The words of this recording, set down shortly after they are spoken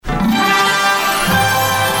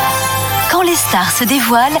les stars se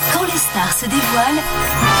dévoilent,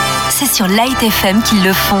 c'est sur Light FM qu'ils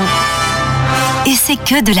le font. Et c'est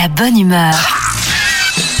que de la bonne humeur.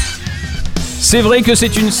 C'est vrai que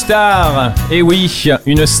c'est une star. Et oui,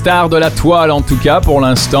 une star de la toile en tout cas pour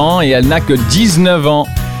l'instant. Et elle n'a que 19 ans.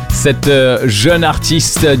 Cette jeune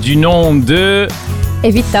artiste du nom de...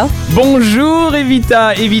 Evita. Bonjour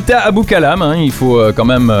Evita, Evita Aboukalam, hein, il faut quand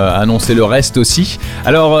même annoncer le reste aussi.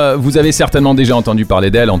 Alors vous avez certainement déjà entendu parler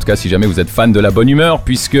d'elle, en tout cas si jamais vous êtes fan de la bonne humeur,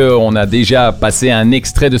 puisqu'on a déjà passé un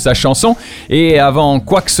extrait de sa chanson. Et avant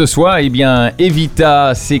quoi que ce soit, eh bien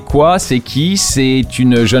Evita c'est quoi, c'est qui? C'est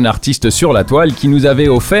une jeune artiste sur la toile qui nous avait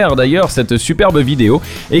offert d'ailleurs cette superbe vidéo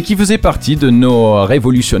et qui faisait partie de nos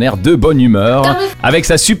révolutionnaires de bonne humeur, avec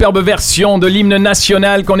sa superbe version de l'hymne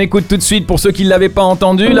national qu'on écoute tout de suite pour ceux qui ne l'avaient pas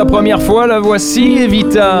entendu la première fois. La voici,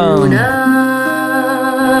 Evita.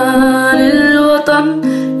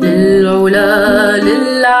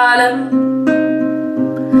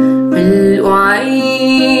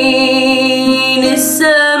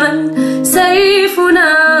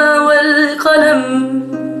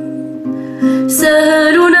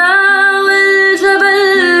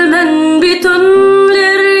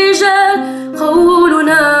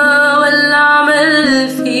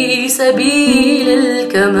 سبيل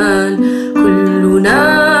الكمال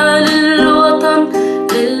كلنا للوطن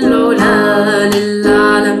للعلا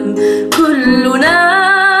للعلم كلنا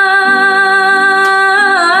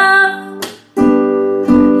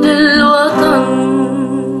للوطن.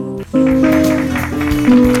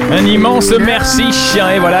 Un immense merci.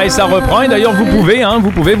 Et voilà, et ça reprend. Et d'ailleurs, vous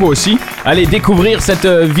pouvez vous aussi aller découvrir cette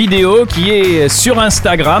vidéo qui est sur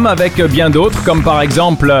Instagram avec bien d'autres, comme par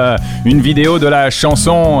exemple une vidéo de la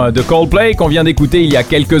chanson de Coldplay qu'on vient d'écouter il y a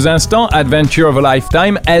quelques instants, Adventure of a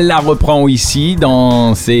Lifetime. Elle la reprend ici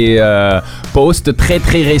dans ses posts très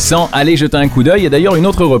très récents. Allez jeter un coup d'œil. Et d'ailleurs une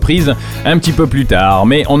autre reprise un petit peu plus tard,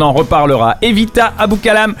 mais on en reparlera. Evita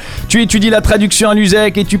Aboukalam, tu étudies la traduction à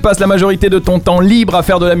l'USEC et tu passes la majorité de ton temps libre à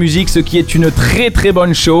faire de la musique, ce qui est une très très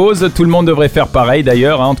bonne chose. Tout le monde devrait faire pareil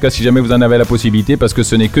d'ailleurs, hein. En tout cas si jamais vous en avez la possibilité, parce que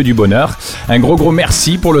ce n'est que du bonheur. Un gros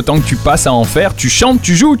merci pour le temps que tu passes à en faire. Tu chantes,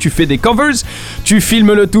 tu joues, tu fais des covers, tu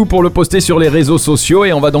filmes le tout pour le poster sur les réseaux sociaux,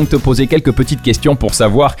 et on va donc te poser quelques petites questions pour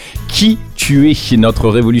savoir qui tu es, notre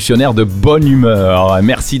révolutionnaire de bonne humeur.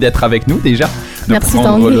 Merci d'être avec nous déjà, de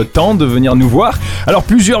prendre Tanguy. le temps de venir nous voir. Alors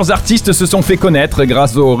plusieurs artistes se sont fait connaître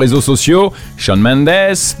grâce aux réseaux sociaux. Shawn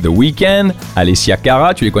Mendes, The Weeknd, Alessia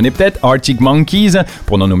Cara, tu les connais peut-être, Arctic Monkeys,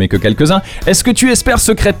 pour n'en nommer que quelques-uns. Est-ce que tu espères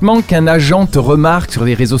secrètement qu'un agent te remarque sur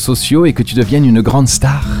les réseaux sociaux et que tu deviennes une grande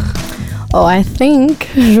star? Oh,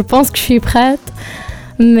 je pense que je suis prête.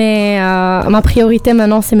 Mais ma priorité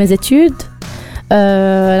maintenant, c'est mes études.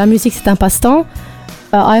 La musique, c'est un passe-temps.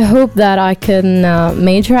 I hope that I can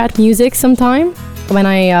major at music sometime when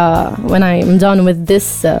I'm done with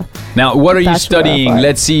this. Now, what are you studying?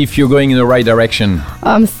 Let's see if you're going in the right direction.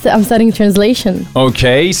 I'm studying translation.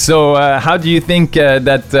 Okay, so how do you think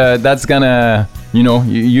that's gonna,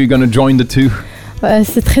 you're gonna join the two?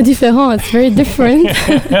 C'est très différent. It's very different.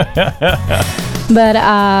 But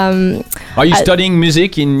are you studying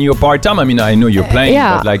music in your part-time? I mean, I know you're playing,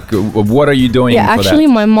 but what are you doing for actually,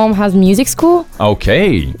 that? my mom has music school.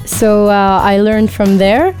 Okay. So I learned from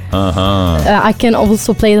there. I can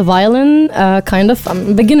also play the violin, kind of.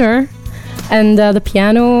 I'm a beginner. And the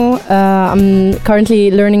piano. I'm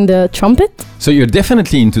currently learning the trumpet. So you're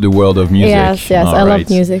definitely into the world of music. Yes, I love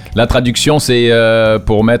music. La traduction, c'est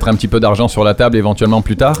pour mettre un petit peu d'argent sur la table éventuellement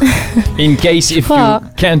plus tard. In case if you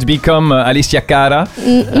can't become Alessia Cara.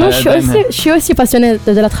 Non, je suis aussi passionnée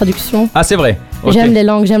de la traduction. Ah, c'est vrai. Okay. J'aime les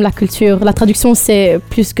langues, j'aime la culture. La traduction, c'est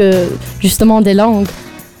plus que justement des langues.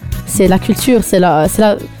 C'est la culture, c'est la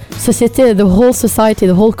société, the whole society,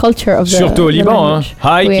 the whole culture of the Surtout au Liban, hein.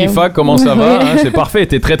 Hi, oui. Kifa, comment ça va? Hein, c'est parfait,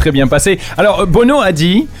 t'es très très bien passé. Alors, Bono a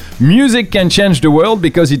dit « Music can change the world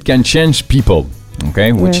because it can change people ».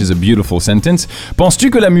 Okay, which is a beautiful sentence.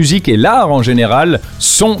 Penses-tu que la musique et l'art en général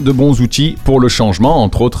sont de bons outils pour le changement,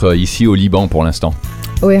 entre autres ici au Liban pour l'instant?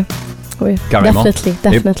 Oui. Carrément. Definitely.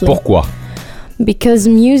 Et pourquoi? Because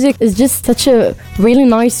music is just such a really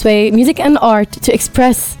nice way, music and art, to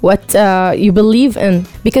express what you believe in.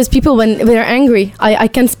 Because people, when they're angry, I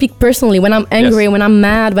can speak personally. When I'm angry, when I'm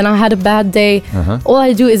mad, when I had a bad day, all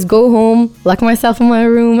I do is go home, lock myself in my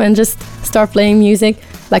room, and just start playing music.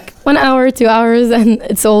 like 1 hour, 2 hours, and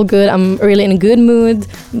it's all good. I'm really in a good mood,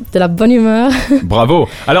 de la bonne humeur. Bravo.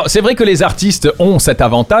 Alors, c'est vrai que les artistes ont cet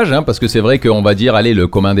avantage, hein, parce que c'est vrai qu'on va dire, allez, le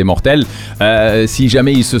commun des mortels, si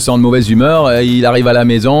jamais il se sent de mauvaise humeur, il arrive à la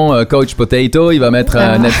maison, Couch Potato, il va mettre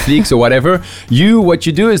Netflix or whatever. What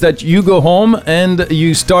you do is that you go home and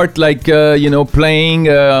you start like, playing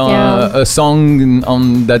a song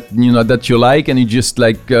on that, that you like, and you just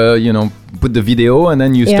like, put the video and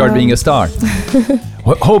then you start being a star.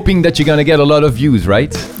 Hoping that you're gonna get a lot of views,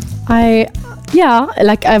 right?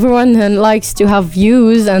 Like everyone likes to have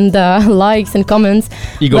views and likes and comments.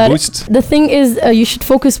 Ego boost. The thing is, you should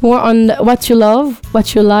focus more on what you love,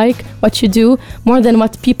 what you like, what you do, more than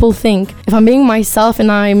what people think. If I'm being myself and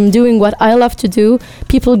I'm doing what I love to do,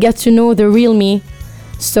 people get to know the real me.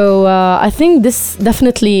 So I think this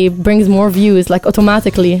definitely brings more views, like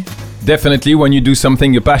automatically. Definitely, when you do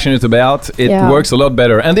something you're passionate about, it works a lot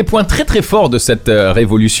better. Un des points très très forts de cette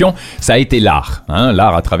révolution, ça a été l'art. Hein,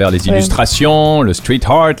 l'art à travers les illustrations, le street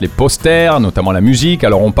art, les posters, notamment la musique.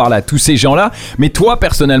 Alors on parle à tous ces gens-là. Mais toi,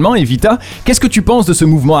 personnellement, Evita, qu'est-ce que tu penses de ce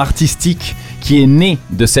mouvement artistique qui est né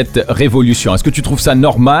de cette révolution? Est-ce que tu trouves ça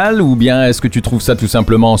normal ou bien est-ce que tu trouves ça tout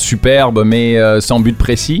simplement superbe mais sans but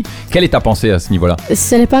précis? Quelle est ta pensée à ce niveau-là?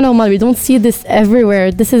 Ce n'est pas normal. We don't see this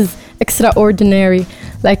everywhere. This is extraordinary.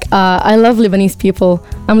 Like, I love Lebanese people.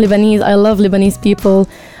 I'm Lebanese. I love Lebanese people.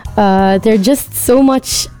 They're just so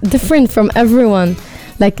much different from everyone.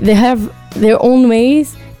 Like, they have their own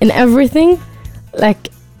ways in everything.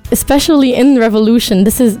 Like, especially in revolution.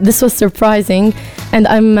 This was surprising, and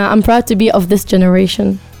I'm proud to be of this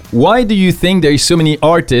generation. Why do you think there is so many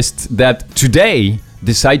artists that today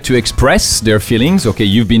decide to express their feelings? Okay,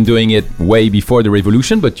 you've been doing it way before the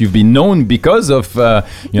revolution, but you've been known because of,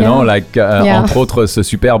 entre autres, ce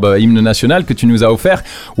superbe hymne national que tu nous as offert.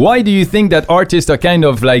 Why do you think that artists are kind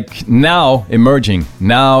of like now emerging?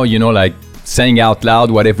 Now, like saying out loud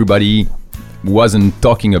what everybody wasn't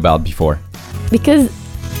talking about before? Because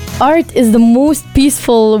art is the most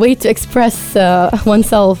peaceful way to express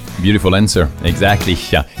oneself. Beautiful answer, exactly.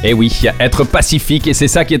 Et oui, être pacifique, et c'est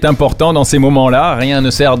ça qui est important dans ces moments-là. Rien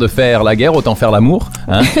ne sert de faire la guerre, autant faire l'amour,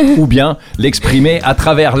 hein, ou bien l'exprimer à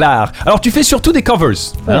travers l'art. Alors tu fais surtout des covers,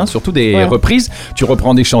 surtout des reprises. Tu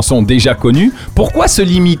reprends des chansons déjà connues. Pourquoi se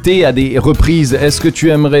limiter à des reprises? Est-ce que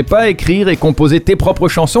tu aimerais pas écrire et composer tes propres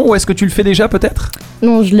chansons, ou est-ce que tu le fais déjà peut-être?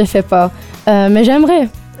 Non, je le fais pas, mais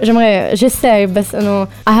j'essaie, but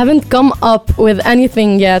I haven't come up with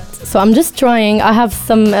anything yet. So I'm just trying. I have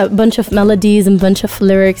a bunch of melodies and bunch of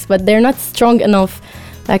lyrics, but they're not strong enough.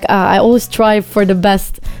 Like, I always strive for the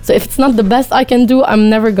best. So if it's not the best I can do, I'm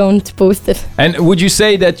never going to post it. And would you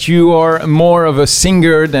say that you are more of a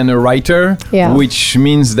singer than a writer? Yeah. Which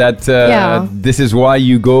means that this is why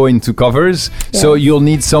you go into covers. Yeah. So you'll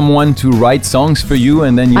need someone to write songs for you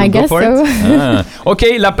and then you'll go for it? Ok,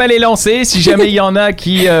 l'appel est lancé. Si jamais il y en a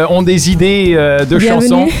qui ont des idées de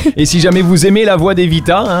chansons, et si jamais vous aimez la voix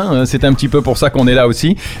d'Evita, c'est un petit peu pour ça qu'on est là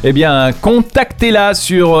aussi, eh bien, contactez-la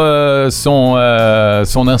sur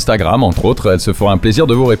son Instagram, entre autres. Elle se fera un plaisir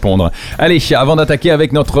de vous répondre. Allez, avant d'attaquer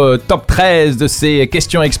avec notre top 13 de ces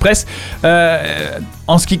questions express,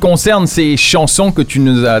 en ce qui concerne ces chansons que tu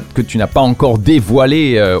n'as pas encore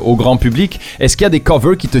dévoilées au grand public, est-ce qu'il y a des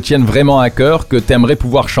covers qui te tiennent vraiment à cœur, que tu aimerais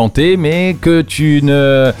pouvoir chanter, mais que tu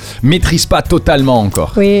ne maîtrises pas totalement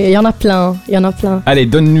encore? Oui, il y en a plein. Allez,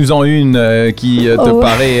 donne-nous-en une qui te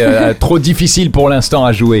paraît trop difficile pour l'instant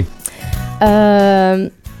à jouer.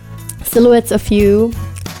 Silhouettes of You.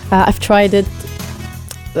 I've tried it.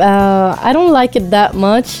 I don't like it that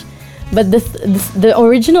much, but the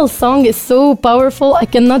original song is so powerful. I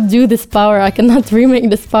cannot do this power. I cannot remake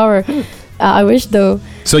this power. I wish though.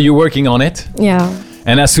 So you're working on it? Yeah.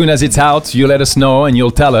 And as soon as it's out, you let us know and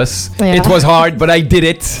you'll tell us. Yeah. It was hard, but I did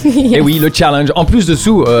it. Yes. Et oui, le challenge. En plus de ça,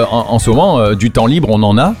 en ce moment, du temps libre, on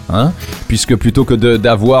en a, hein, puisque plutôt que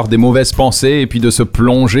d'avoir des mauvaises pensées et puis de se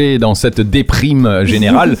plonger dans cette déprime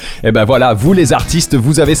générale, eh ben voilà, vous les artistes,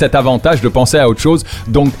 vous avez cet avantage de penser à autre chose.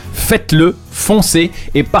 Donc faites-le, foncez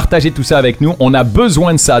et partagez tout ça avec nous. On a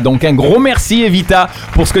besoin de ça. Donc un gros merci Evita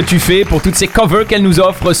pour ce que tu fais, pour toutes ces covers qu'elle nous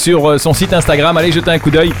offre sur son site Instagram. Allez jeter un coup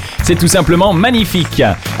d'œil, c'est tout simplement magnifique.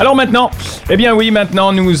 Alors maintenant,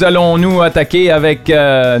 nous allons nous attaquer avec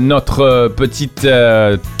notre petite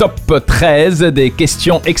top 13 des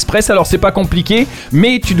questions express. Alors c'est pas compliqué,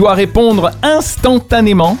 mais tu dois répondre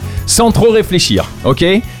instantanément sans trop réfléchir, ok?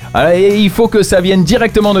 Et il faut que ça vienne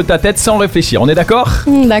directement de ta tête sans réfléchir, on est d'accord?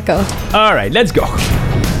 D'accord. Alright, let's go.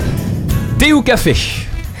 Thé ou café?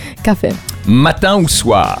 Café. Matin ou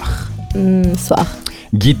soir? Soir.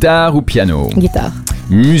 Guitare ou piano? Guitare.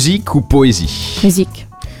 Musique ou poésie? Musique.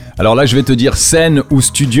 Alors là, je vais te dire scène ou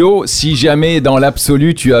studio. Si jamais dans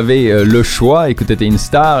l'absolu tu avais le choix et que tu étais une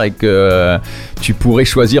star et que tu pourrais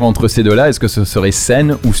choisir entre ces deux-là, est-ce que ce serait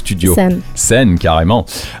scène ou studio? Scène. Scène, carrément.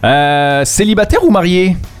 Célibataire ou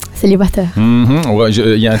marié? Célibataire. Ouais,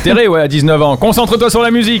 il y a intérêt, ouais, à 19 ans. Concentre-toi sur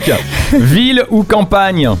la musique. Ville ou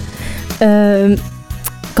campagne?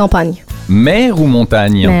 Campagne. Mer ou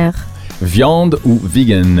montagne? Mer. Viande ou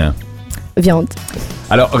vegan? Viande.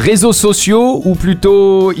 Alors, réseaux sociaux ou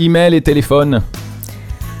plutôt email et téléphone?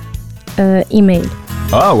 Email.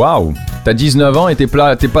 Ah, waouh! T'as 19 ans et t'es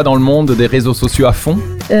pas dans le monde des réseaux sociaux à fond?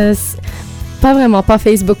 Pas vraiment, pas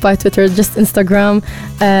Facebook, pas Twitter, juste Instagram.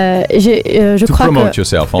 Je To crois promote que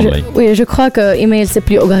yourself only. oui, je crois que email c'est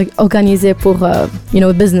plus organisé pour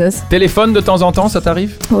business. Téléphone de temps en temps, ça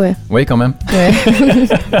t'arrive? Ouais. Oui, quand même. Ouais.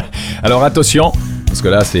 Alors attention, parce que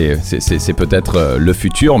là c'est peut-être le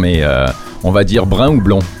futur, mais on va dire brun ou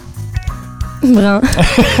blond. Brun.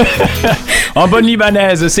 En bonne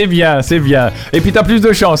libanaise, c'est bien, c'est bien. Et puis t'as plus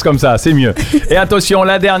de chance comme ça, c'est mieux. Et attention,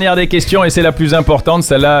 la dernière des questions, et c'est la plus importante,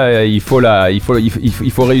 celle-là, il faut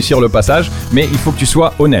réussir le passage, mais il faut que tu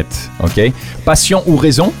sois honnête, ok? Passion ou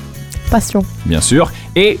raison? Passion. Bien sûr.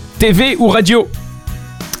 Et TV ou radio?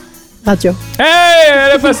 Radio. Hey,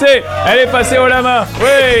 elle est passée au lama.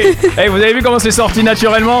 Oui. Hey, vous avez vu comment c'est sorti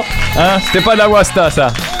naturellement? Hein? C'était pas de la wasta, ça.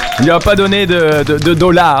 Il lui a pas donné de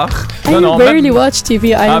dollars. I barely watch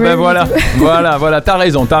TV. Voilà, t'as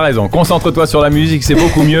raison. Concentre-toi sur la musique, c'est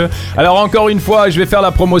beaucoup mieux. Alors encore une fois, je vais faire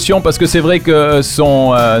la promotion parce que c'est vrai que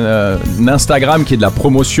son Instagram qui est de la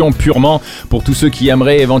promotion purement pour tous ceux qui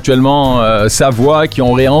aimeraient éventuellement sa voix, qui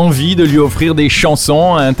auraient envie de lui offrir des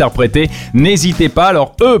chansons à interpréter, n'hésitez pas.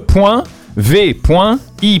 Alors e.v.i.ta.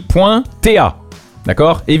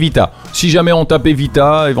 D'accord? Evita. Si jamais on tape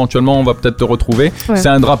Evita, éventuellement on va peut-être te retrouver. Ouais. C'est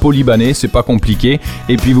un drapeau libanais, c'est pas compliqué.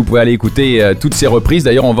 Et puis vous pouvez aller écouter toutes ces reprises.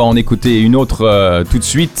 D'ailleurs, on va en écouter une autre tout de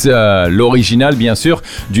suite, l'original bien sûr,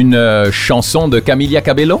 d'une chanson de Camila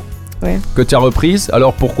Cabello, ouais, que tu as reprise.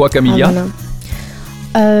 Alors pourquoi Camila?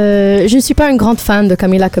 Je ne suis pas une grande fan de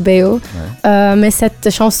Camila Cabello, ouais, mais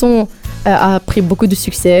cette chanson a pris beaucoup de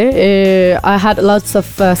succès. Et I had lots of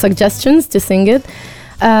suggestions to sing it.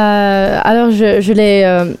 Alors je l'ai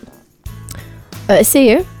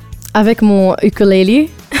essayé avec mon ukulele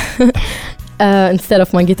instead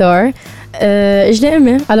of my guitar. Je l'ai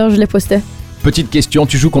aimé, alors je l'ai posté. Petite question,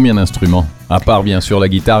 tu joues combien d'instruments? À part bien sûr la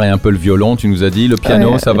guitare et un peu le violon, tu nous as dit. Le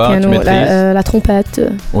piano, ça va? Piano, tu maîtrises? la trompette.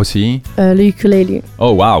 Aussi? Le ukulele.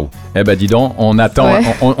 Oh waouh! Eh ben dis donc, on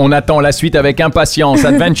attend la suite avec impatience.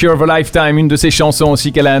 Adventure of a Lifetime, une de ses chansons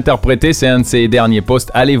aussi qu'elle a interprétée, c'est un de ses derniers posts.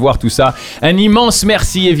 Allez voir tout ça. Un immense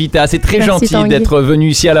merci Evita, c'est très gentil Tanguy d'être venu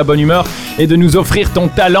ici à La Bonne Humeur et de nous offrir ton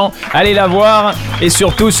talent. Allez la voir et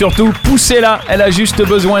surtout, poussez-la. Elle a juste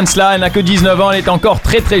besoin de cela. Elle n'a que 19 ans, elle est encore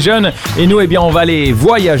très très jeune. Et nous, eh bien, on va aller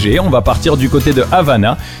voyager. On va partir du côté de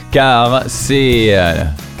Havana car c'est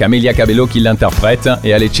Camila Cabello qui l'interprète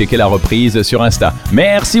et allez checker la reprise sur Insta.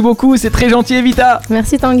 Merci beaucoup, c'est très gentil Evita.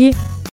 Merci Tanguy.